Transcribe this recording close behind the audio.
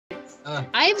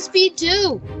I have speed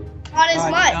too. Not as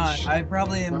much. I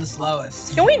probably am the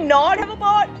slowest. Can we not have a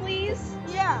bot, please?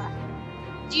 Yeah.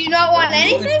 Do you not want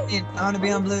anything? I want to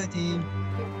be on blue team.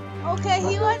 Okay,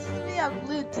 he wants to be on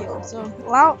blue team, so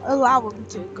allow him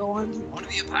to go on. I want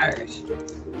to be a pirate.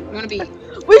 I want to be.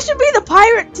 We should be the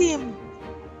pirate team.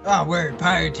 Oh, we're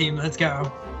pirate team. Let's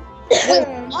go.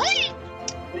 What?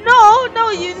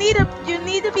 No, you need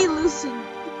to be loosened.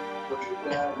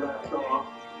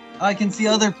 I can see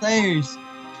other players.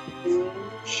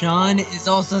 Sean is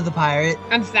also the pirate.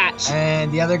 I'm fat.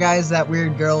 And the other guy's that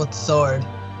weird girl with the sword.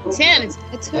 Tim,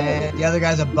 it's who? And the other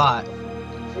guy's a bot.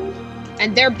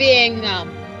 And they're being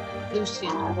Lucian.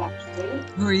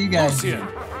 Who are you guys? You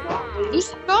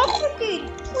stop cooking,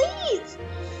 please.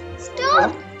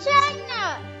 Stop trying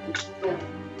to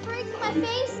break my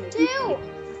face too.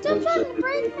 Stop trying to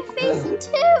break my face in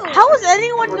two. How is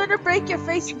anyone gonna break your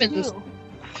face in two?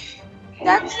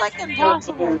 That's like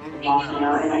impossible.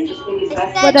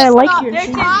 But I like your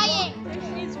crying.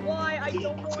 This is why I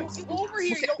don't want you over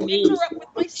here. Don't interrupt with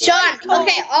my Sean,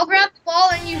 okay, I'll grab the ball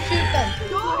and you shoot them.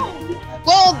 Go!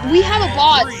 Well, we have a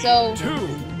bot, so. 3,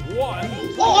 2, 1.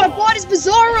 Oh, our bot is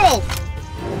Bizarro.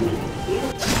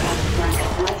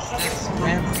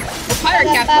 The pirate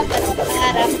captain.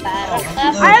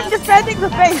 I am defending the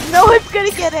face. No one's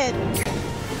gonna get in.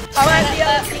 I'm at the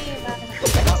other team.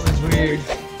 That was weird.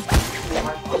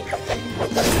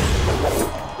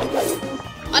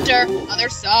 Hunter, other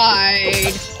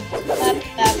side. Sean,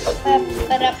 help!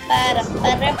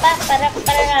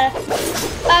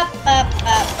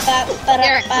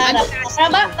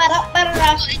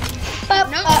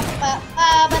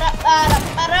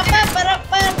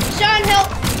 Sean, help!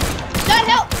 I'm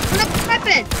not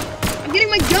weapon. I'm getting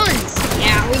my guns.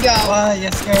 Yeah, we go. Why,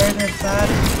 you scared of that?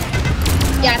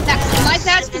 Yeah, that's my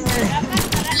fast can.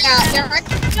 Yeah, they're right.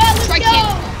 Sean, let's Try go!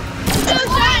 can't. Let's go,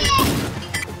 Sean!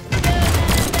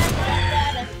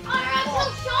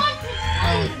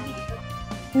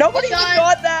 Nobody Sean. even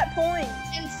got that point.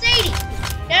 And Sadie,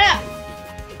 get up!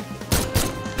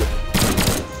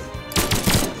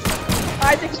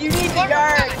 Isaac, you need to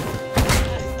guard.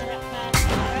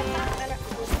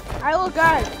 I will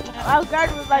guard. I'll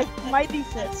guard with my mighty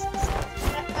fist.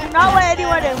 Do not let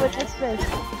anyone in with this fist.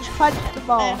 Just punch the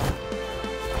ball.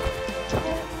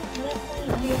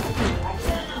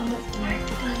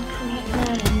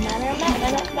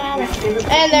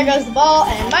 And there goes the ball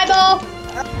and my ball.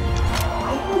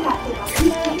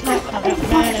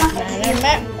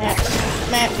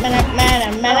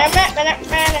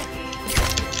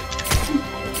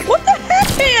 What the heck,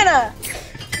 Hannah?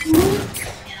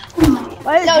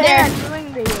 What is No, Dad Darren. doing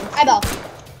to you? My ball.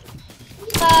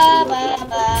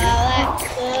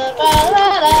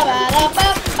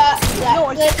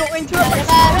 No, just don't interrupt my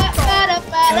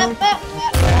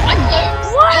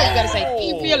What? You gotta say,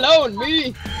 leave me alone,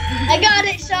 me. I got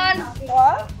it, Sean.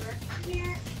 What?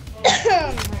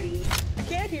 I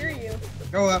can't hear you.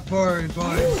 Go up forward,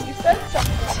 boys. You said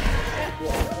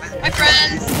something. My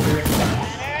friends.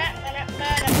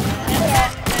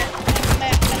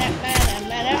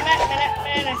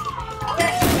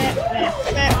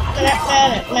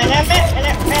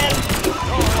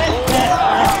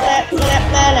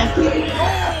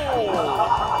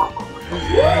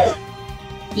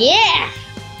 Yeah.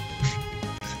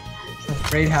 I'm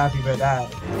great happy about that.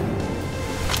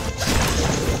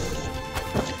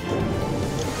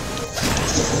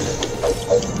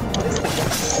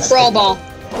 Brawl ball.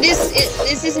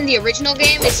 This isn't the original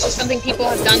game. It's just something people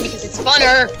have done because it's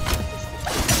funner.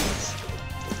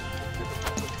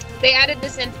 They added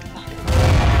this in for fun.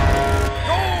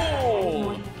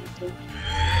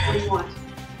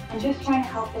 I'm just trying to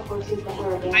help the horses that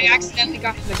were abandoned. I accidentally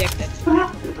got him addicted. What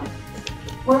happened to them?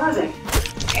 Where are they?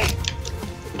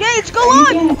 Gage, go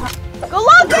on! Go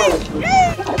on, Gage!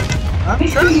 Gage! I'm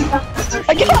trying.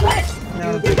 I got it! No.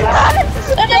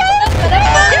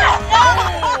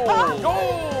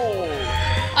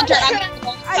 Hunter, I'm getting the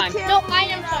ball this I time. can't No, believe I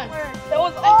am that done. worked. That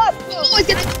was awesome! Oh, it's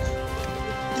gonna.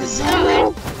 Bizarro.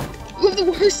 You have the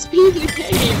worst speed in the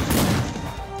game.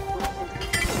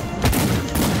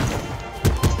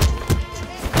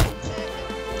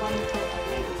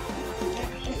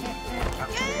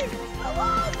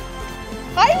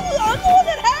 I'm the one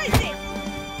that has it!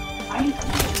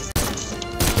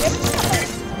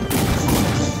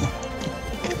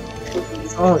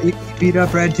 Oh, you beat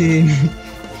up red team.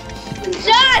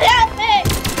 Sean, help me!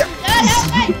 Sean, help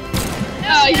me!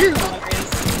 Oh, you're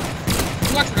hilarious.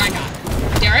 Watch what I got.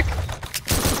 Derek?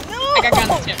 No! I got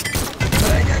guns too.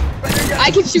 I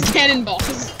can shoot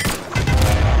cannonballs.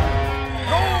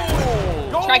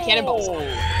 Try cannonballs.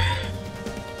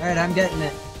 Alright, I'm getting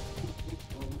it.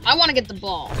 I want to get the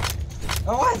ball.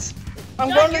 Oh, what? I'm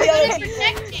going to the other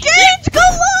team. Gage, go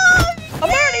long! I'm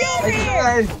already over I here.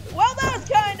 tried. Well, that was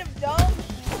kind of dumb.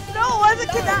 No, it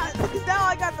wasn't because now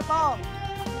I got the ball.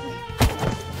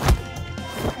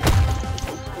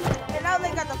 And now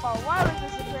they got the ball. Why was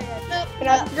this a great idea? Can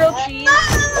I have grilled cheese?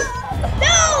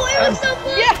 No, it was so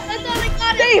close. Yes! I thought I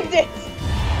got it. Saved it.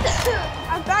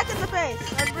 I'm back in the base.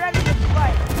 I'm ready to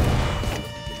fight.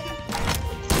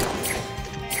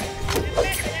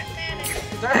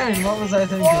 Darn, what was I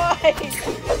thinking?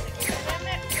 Why?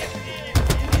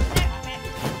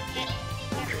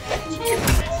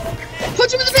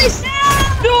 Punch him in the face!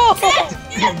 No!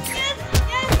 Yes.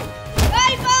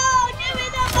 My ball. Give me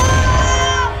the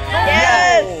ball.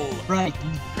 Yes! Right, you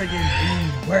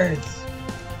friggin' words.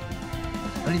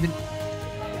 Don't even.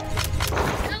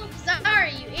 I'm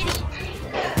sorry, you idiot.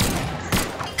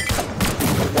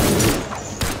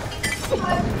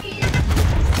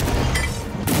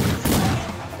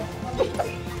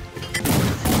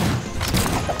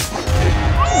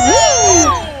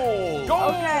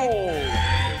 Okay.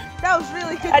 That was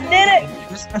really good. I did it!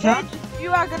 Gage,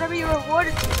 you are gonna be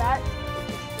rewarded for that.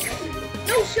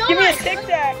 No, Sean. Give me a tic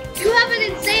tac! You have an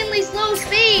insanely slow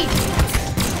speed.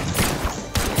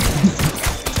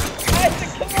 Isaac,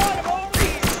 come on, I'm over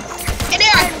here! And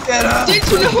Aaron, Get up! did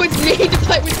you know it's made to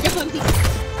play with guns?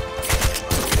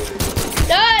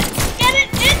 Done. Get it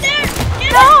in there.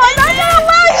 Get No, it I'm not gonna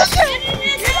allow you to. Get it in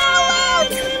there. You're not allowed.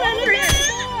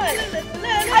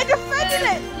 I defended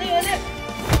it.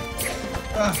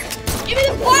 Give me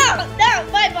the ball. Down.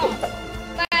 My ball.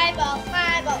 My ball.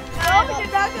 My ball. No, My ball.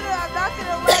 I'm not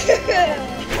gonna allow you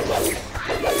to.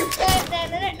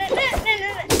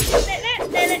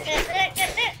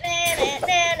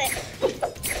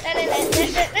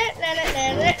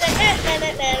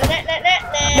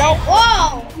 Nope.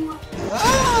 Whoa!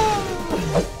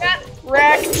 Oh!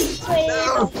 Wrecked.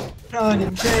 No! Sean,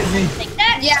 you saved me. Take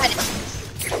that. Yeah.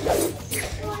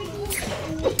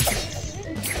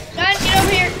 John, get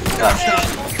over here. Stop, stop.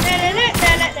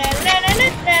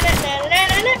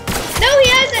 No, he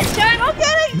hasn't, John. Go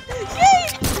get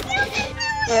it.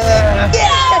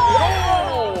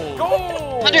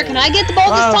 Hunter, can I get the ball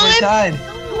Wow, this we time? tied.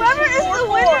 Whoever is the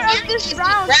winner of this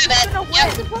round is Grab it. gonna win.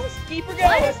 Yep. Keep her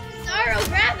Why going. does Pizarro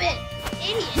grab it?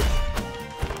 Idiot.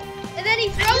 And then he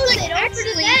throws like, it over to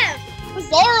actually- them.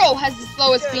 Pizarro has the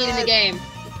slowest speed in the game.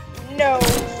 No.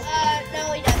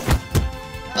 No, he doesn't.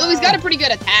 Although he's got a pretty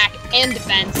good attack and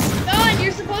defense. John,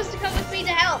 you're supposed to come with me to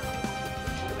help.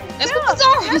 That's what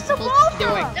Pizarro There's is the supposed ball to be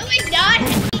doing. from. No, he's not.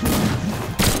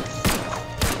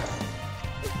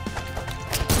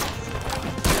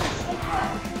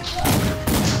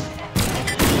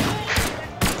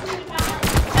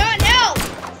 John, help!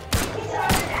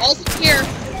 Also here.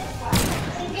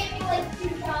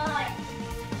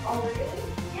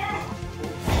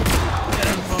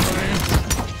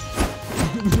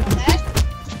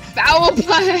 Foul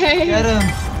play! Get him!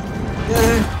 Get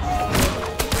him!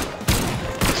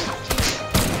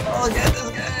 Oh, get this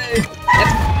guy!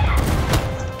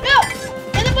 No!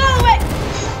 Get the ball away!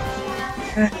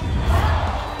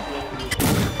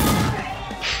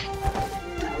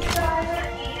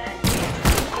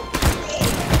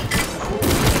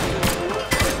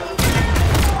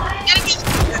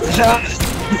 Shot!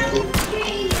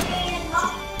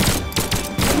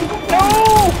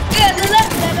 No!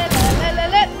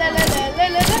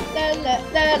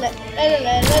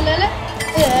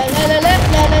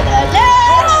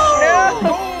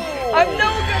 I'm no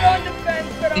good on defense,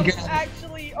 but I'm Good.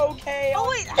 actually okay Oh on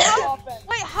wait,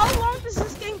 offense. how long does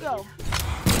this game go?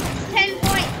 10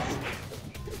 points.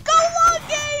 Go long,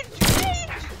 Gage! Gage!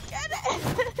 Get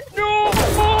it!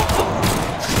 No!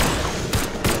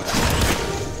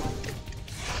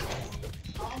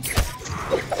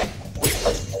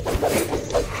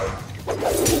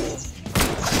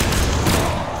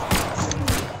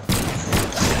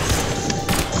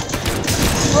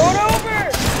 Throw it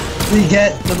over! We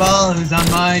get the ball who's on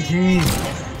my team.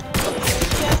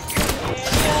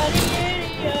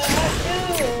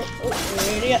 You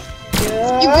really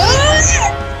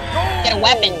get a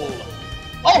weapon.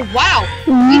 Oh wow!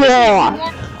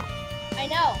 Yeah. I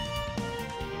know.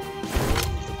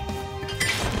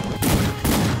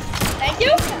 Thank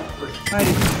you. Why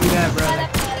did you do that, brother?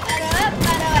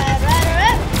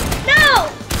 No!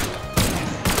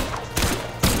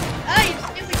 Oh, you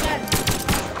stupid gun.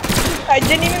 I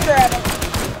didn't even grab him.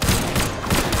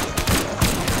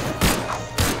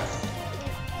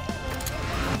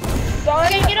 Son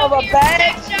Okay, get of over a here. bag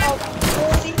Next shot. of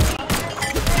 40.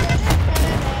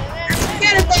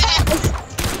 Get it back!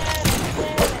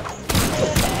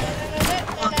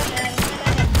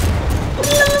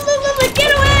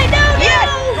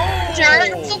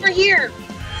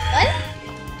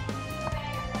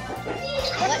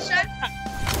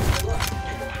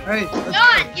 Alright, let's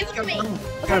John, go. give it to me.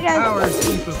 We got guys. power,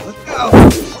 people. Let's go.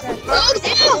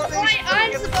 Oh, Why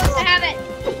I'm supposed to have it?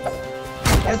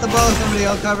 Get the ball, somebody.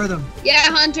 I'll cover them.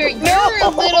 yeah, Hunter, you're a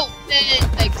little bit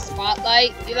like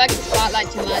spotlight. You like the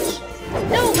spotlight too much.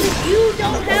 No, because you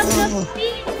don't have enough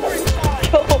speed for it,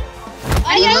 John.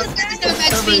 I know this guy's not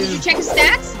bad speed. Did you check his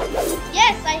stats?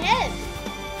 Yes, I have.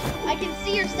 I can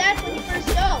see your stats when you first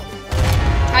go.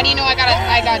 How do you know I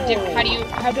got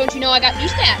different? How don't you know I got new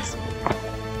stats?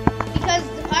 Because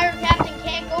the pirate captain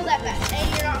can't go that fast, and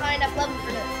you're not high enough level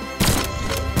for him.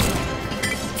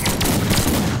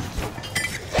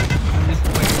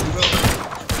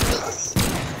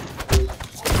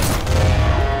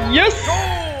 Yes!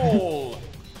 Goal!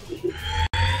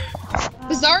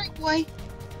 Bizarre boy.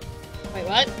 Wait,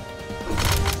 what?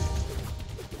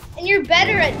 And you're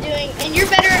better at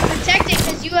protecting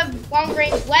because you have long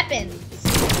range weapons.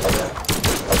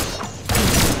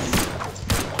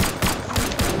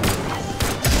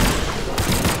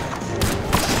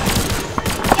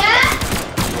 Yeah?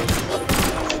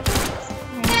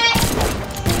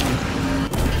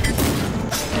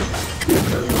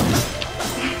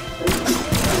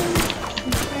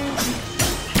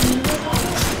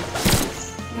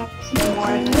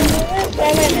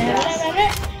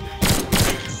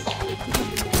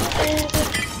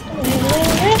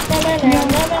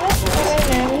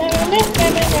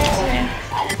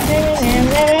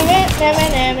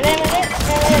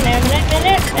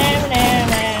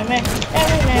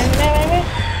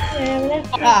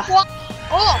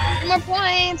 Oh, 3 more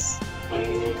points.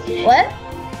 What?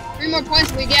 3 more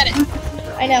points, we get it.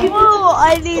 I know. Oh,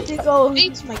 I need to go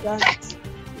use my gun.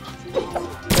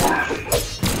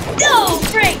 No,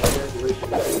 Frank!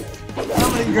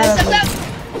 Somebody grab Stop, it. stop.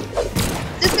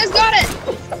 This guy's got it.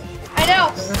 I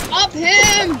know. Stop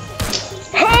him.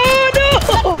 Oh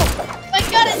no! I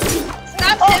got it.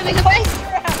 Stop stabbing the face.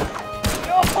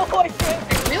 No, I can't.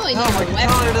 I really No, need my a weapon.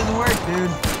 controller doesn't work,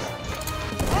 dude.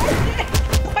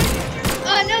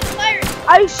 Oh, no, the pirate.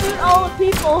 I shoot all the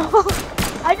people.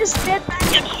 I just stand back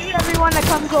and shoot everyone that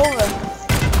comes over.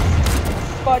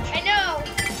 Fudge. I know.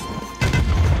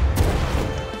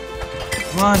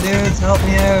 Come on, dudes, help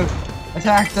me out.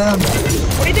 Attack them.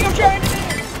 What do you think I'm trying to do?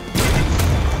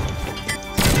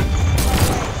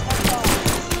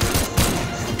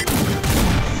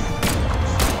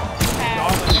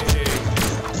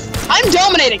 I'm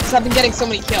dominating because I've been getting so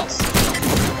many kills. No.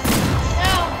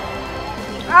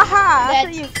 Aha! That-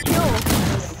 After you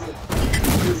kill.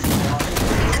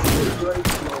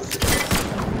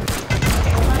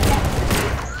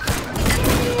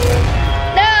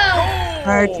 No.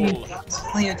 Fire team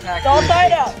constantly attack. It's all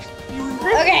tied up.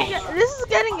 Okay. This is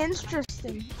getting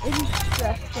interesting.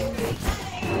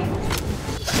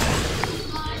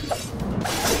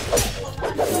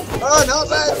 Oh, not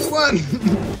bad. We won.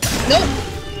 Nope.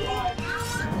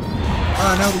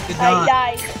 Oh, no, we did I not.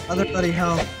 died. Other buddy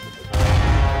help.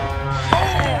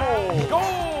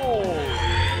 Goal!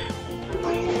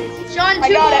 Sean, I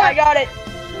two got more. it, I got it.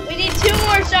 We need 2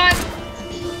 more, Sean.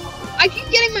 I keep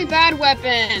getting my bad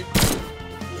weapon.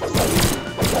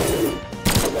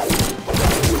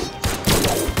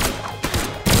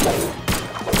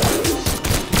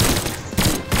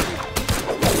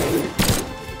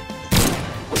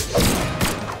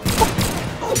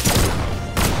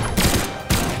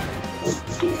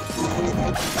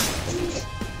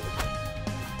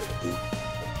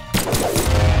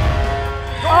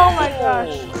 Oh my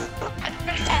gosh.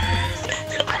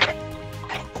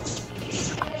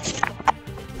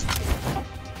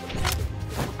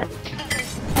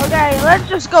 Okay, let's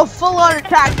just go full on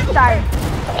attack this time.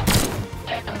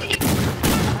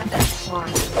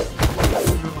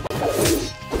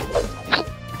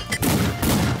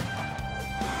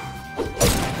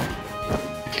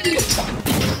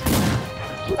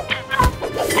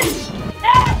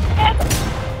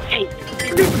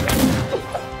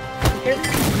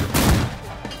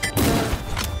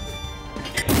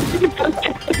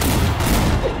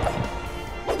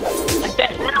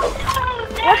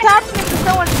 What's happening to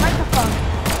someone's microphone?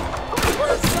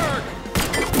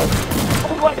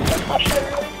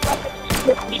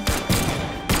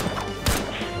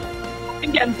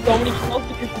 I'm getting so many kills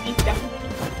because of these guys.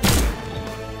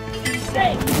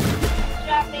 Hey.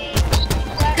 Got me.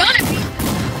 Got it.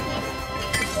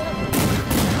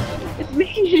 It's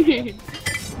me.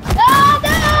 Oh, no!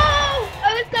 I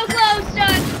was so close,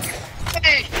 Sean.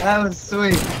 Hey, That was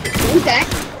sweet. okay.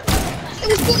 It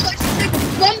was cool. Like just like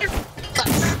wonderful.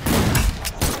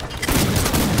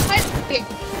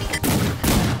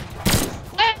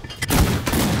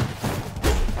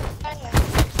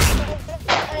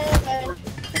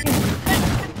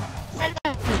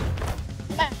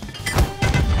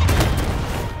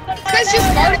 guy's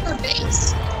just guarding her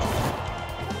base.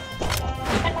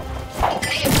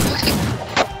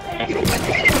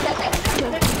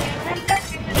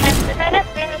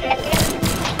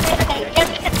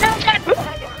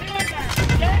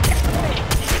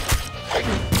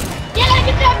 Yeah,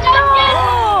 good job, Sean!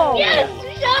 No! Yes!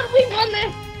 Yes! Sean, we won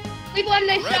this! We won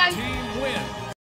this, Red Sean! team wins.